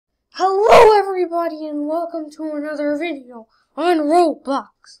Hello everybody and welcome to another video on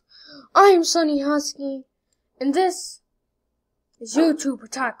Roblox. I'm Sunny Husky and this is YouTuber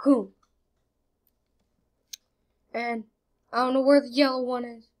Tycoon. And I don't know where the yellow one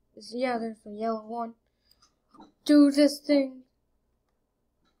is. Yeah, there's the yellow one. Do this thing.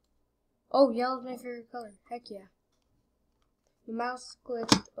 Oh, yellow's my favorite color. Heck yeah. The mouse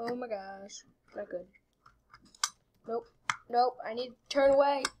glitched. Oh my gosh. Not good. Nope. I need to turn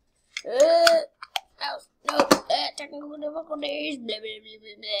away. Mouse. Nope. Technical difficulties. Blah, blah, blah,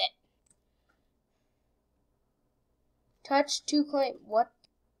 blah, blah. Touch to claim. What?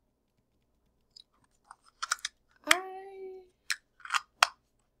 I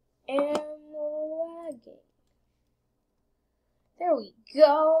am lagging. There we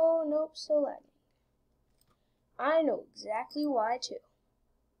go. Nope, so lagging. I know exactly why too.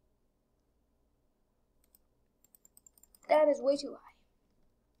 That is way too high.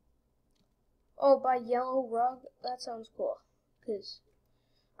 Oh, by yellow rug? That sounds cool. Because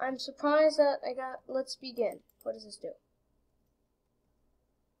I'm surprised that I got, let's begin. What does this do?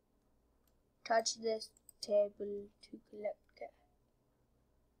 Touch this table to collect cash.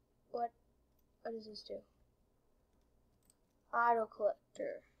 What does this do? Auto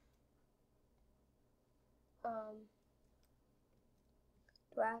collector.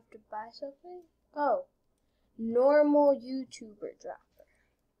 Do I have to buy something? Oh. Normal YouTuber dropper.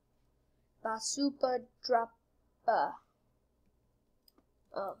 Basupa dropper.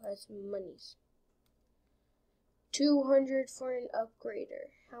 Oh, that's monies. 200 for an upgrader.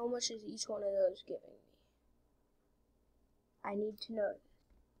 How much is each one of those giving me? I need to know.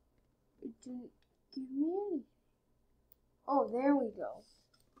 It didn't give me any. Oh, there we go.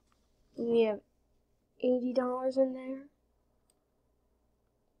 We have $80 in there.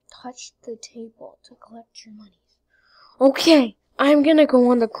 Touch the table to collect your monies. Okay, I'm gonna go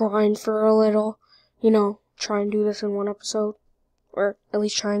on the grind for a little. Try and do this in one episode. Or at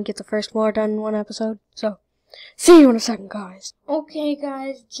least try and get the first floor done in one episode. So, see you in a second, guys. Okay,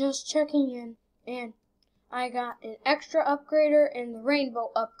 guys, just checking in. And I got an extra upgrader and the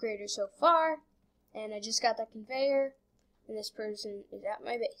rainbow upgrader so far. And I just got that conveyor. And this person is at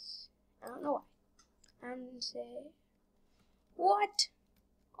my base. I don't know why. I'm gonna say, what?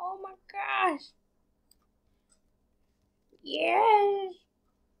 Oh my gosh. Yes.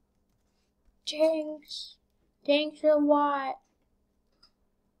 Thanks. Thanks a lot.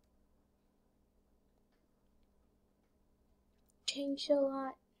 Thanks a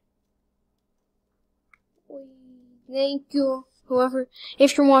lot. Thank you. Whoever,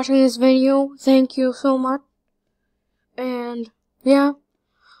 if you're watching this video, thank you so much. And yeah,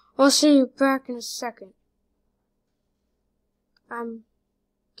 I'll see you back in a second.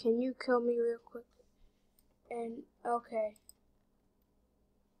 Can you kill me real quick? And, okay.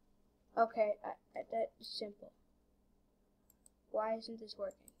 Okay, that is simple. Why isn't this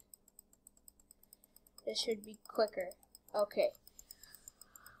working? This should be quicker. Okay.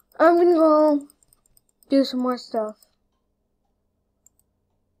 I'm gonna go do some more stuff.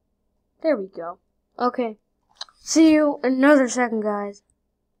 There we go. Okay. See you in another second, guys.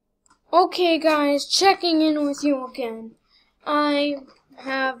 Okay, guys, checking in with you again. I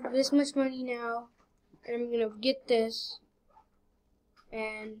have this much money now, and I'm gonna get this,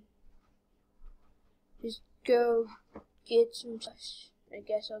 and just go get some stuff. I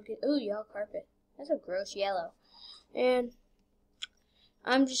guess I'll get, ooh, yellow carpet. That's a gross yellow. And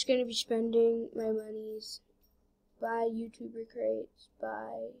I'm just gonna be spending my monies, buy YouTuber crates,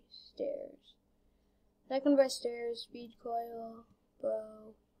 buy stairs. I can buy stairs, speed coil,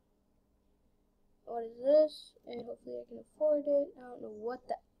 bow. What is this? And hopefully I can afford it. I don't know what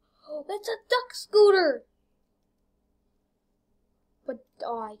that. Oh, that's a duck scooter! But,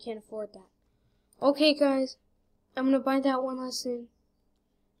 oh, I can't afford that. Okay, guys. I'm gonna buy that one last thing.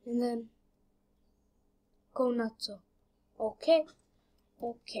 And then go nutso. Okay?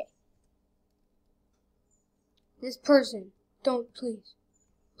 Okay. This person, don't please.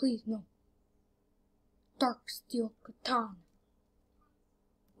 Please, no. Dark steel katana.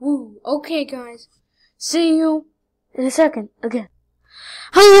 Woo. Okay, guys. See you in a second again.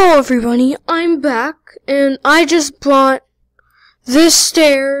 Hello, everybody. I'm back, and I just bought this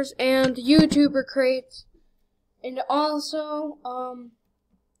stairs and YouTuber crates, and also,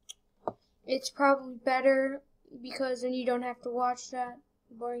 it's probably better because then you don't have to watch that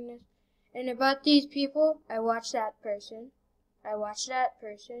boringness. And about these people, I watched that person, I watched that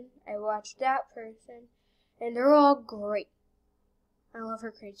person, I watched that person, and they're all great. I love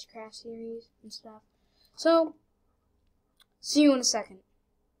her Crates Craft series and stuff. So, see you in a second.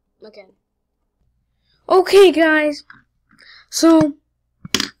 Again. Okay, guys. So,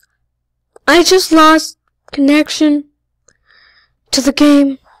 I just lost connection to the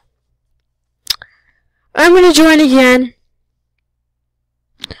game. I'm gonna join again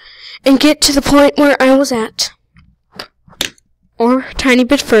and get to the point where I was at, or a tiny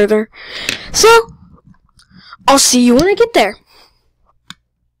bit further. So, I'll see you when I get there.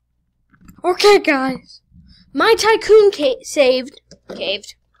 Okay, guys. My tycoon saved.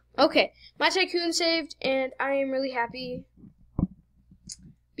 Okay, my tycoon saved, and I am really happy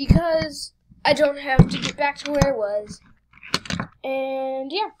because I don't have to get back to where I was.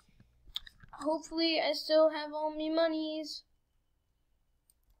 And yeah, hopefully I still have all my monies.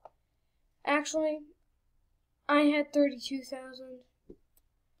 Actually, I had 32,000.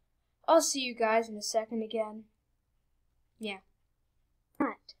 I'll see you guys in a second again. Yeah.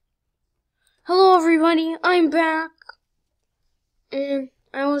 Alright. Hello everybody, I'm back. And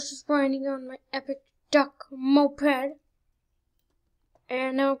I was just riding on my epic duck moped.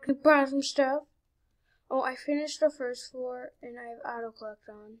 And now I can buy some stuff. Oh, I finished the first floor and I have auto collect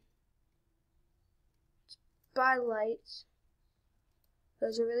on. Buy lights.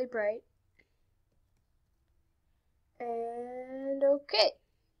 Those are really bright. And okay.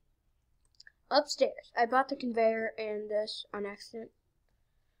 Upstairs. I bought the conveyor and this on accident.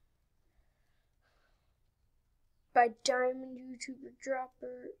 By diamond YouTuber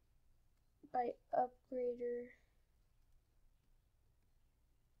dropper. By upgrader.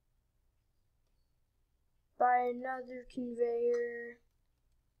 By another conveyor.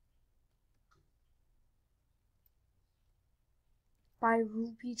 By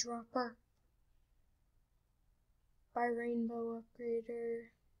rupee dropper. By rainbow upgrader.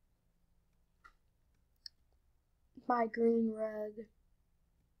 By green rug.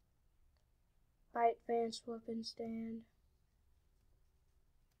 By advanced weapon stand.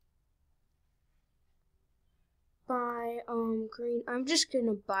 By green. I'm just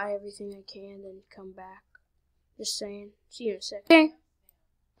gonna buy everything I can and come back. Just saying. See you in a second. Okay.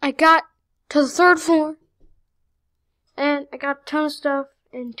 I got to the 3rd floor. And I got a ton of stuff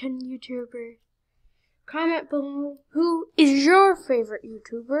and 10 YouTubers. Comment below who is your favorite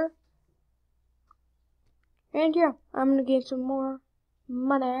YouTuber. And yeah, I'm gonna get some more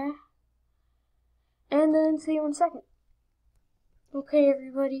money. And then see you in a second. Okay,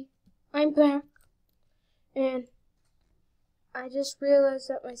 everybody, I'm back. And I just realized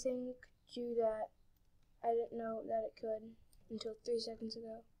that my thing could do that. I didn't know that it could until 3 seconds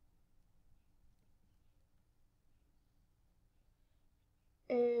ago.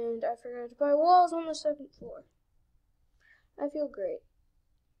 And I forgot to buy walls on the 2nd floor. I feel great,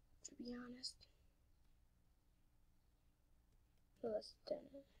 to be honest. So let's do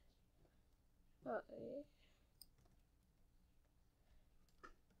it.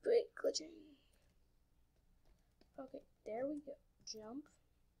 Wait, glitching. Okay, there we go. Jump.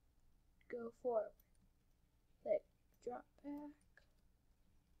 Go forward. Like, drop back.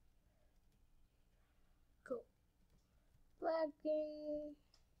 Cool. Lagging.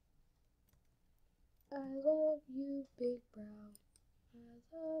 I love you, big bro.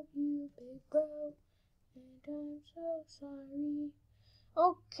 I love you, big bro. And I'm so sorry.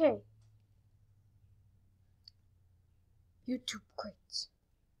 Okay. YouTube crates.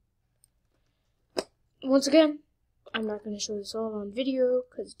 Once again, I'm not going to show this all on video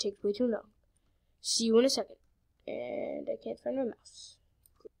because it takes way too long. See you in a second. And I can't find my mouse.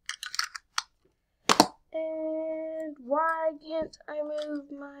 And why can't I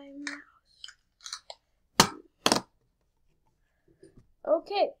move my mouse?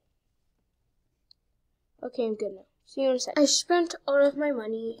 Okay. Okay, I'm good now. See you in a second. I spent all of my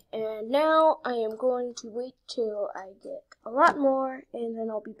money, and now I am going to wait till I get a lot more, and then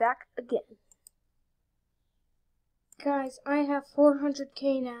I'll be back again. Guys, I have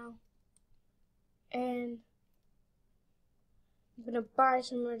 400k now, and I'm gonna buy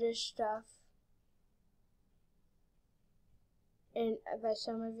some of this stuff. And by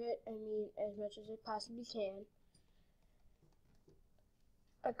some of it, I mean as much as I possibly can.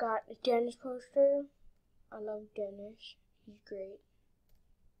 I got a Dennis poster. I love Dennis. He's great.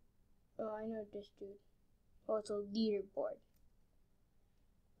 Oh, I know this dude. Oh, it's a leaderboard.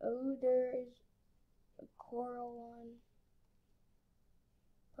 Oh, there is a coral one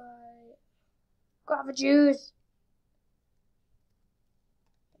by guava juice.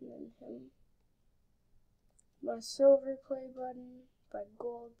 And then him. By silver play button, by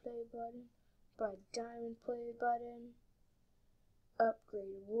gold play button, by diamond play button,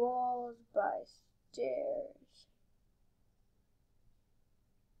 upgrade walls, by stairs,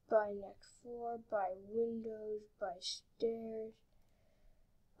 by next floor, by windows, by stairs,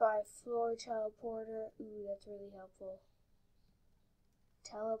 by floor teleporter. Ooh, that's really helpful.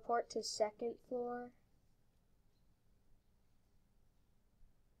 teleport to second floor.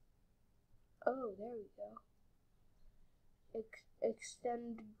 Oh, there we go.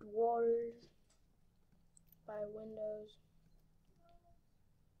 Extend doors by windows,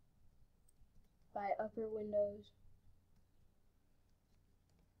 by upper windows,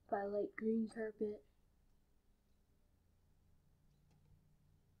 by light green carpet,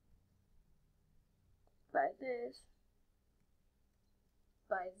 by this,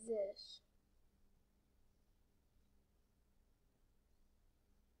 by this,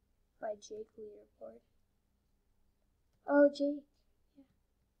 by Jake leaderboard. Oh, Jake. Yeah.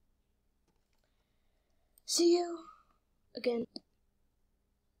 See you again.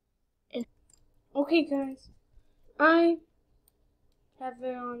 And okay, guys, I have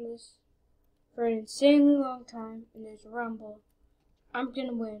been on this for an insanely long time, and there's a rumble. I'm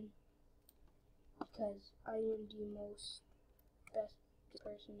gonna win because I am the most best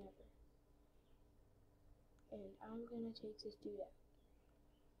person ever, and I'm gonna take this dude out.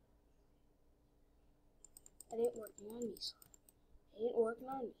 It ain't working on me, son. It ain't working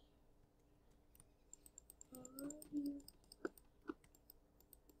on me.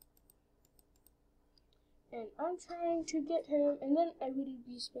 And I'm trying to get him, and then I will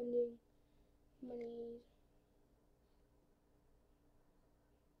be spending money.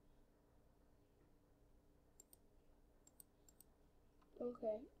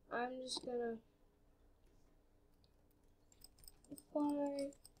 Okay, I'm just gonna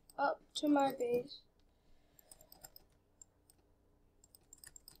fly up to my base.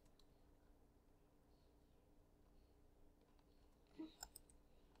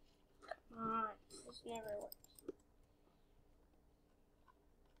 Come on, this never works.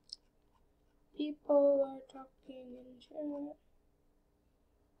 People are talking in chat.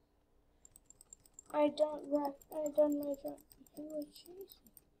 I done my job. He was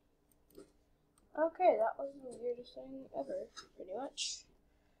chasing. Okay, that was the weirdest thing ever, pretty much.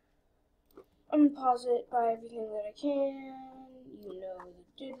 I'm gonna pause it, buy everything that I can, you know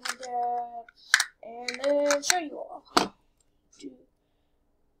the did that, and then show you all.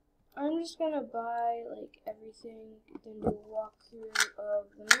 I'm just gonna buy like everything, then do a walkthrough of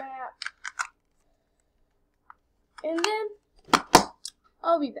the map, and then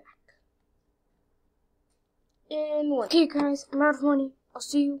I'll be back in one. Okay guys, I'm out of money. I'll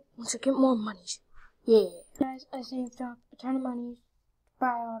see you once I get more money. Yeah. Guys, I saved up a ton of money to buy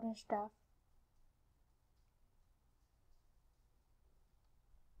all this stuff.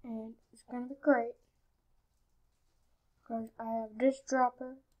 And it's gonna be great. Because I have this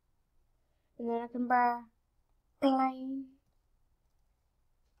dropper. And then I can buy a plane.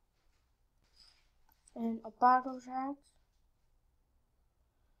 And a bottle hats.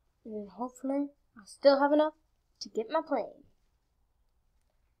 And then hopefully I'll still have enough to get my plane.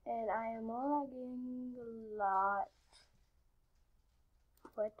 And I am lagging a lot.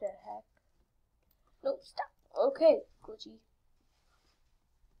 What the heck? Nope, stop. Okay, glitchy.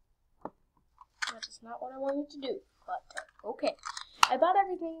 That is not what I wanted to do, but okay. I bought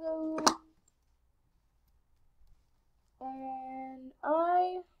everything though. And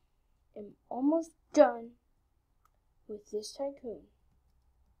I am almost done with this tycoon.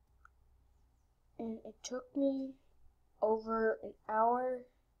 And it took me over an hour,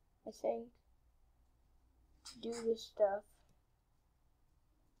 I think, to do this stuff.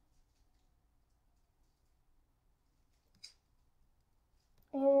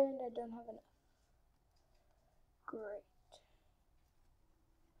 And I don't have enough. Great.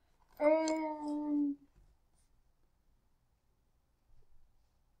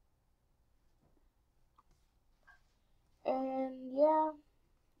 And yeah,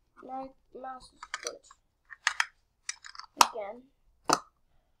 my mouse is glitched again.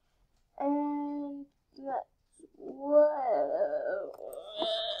 And that's what.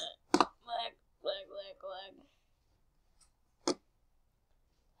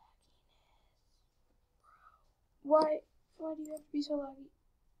 Lag. Why do you have to be so laggy?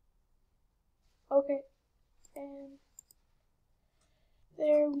 Okay, and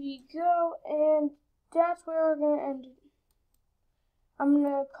there we go, and that's where we're gonna end it. I'm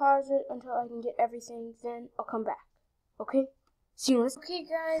gonna pause it until I can get everything, then I'll come back. Okay? See you next. Okay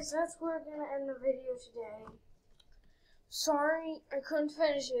guys, that's where we're gonna end the video today. Sorry I couldn't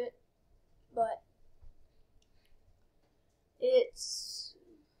finish it, but it's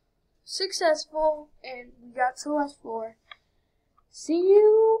successful and we got to the last floor. See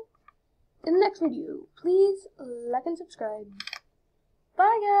you in the next video. Please like and subscribe.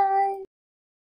 Bye guys!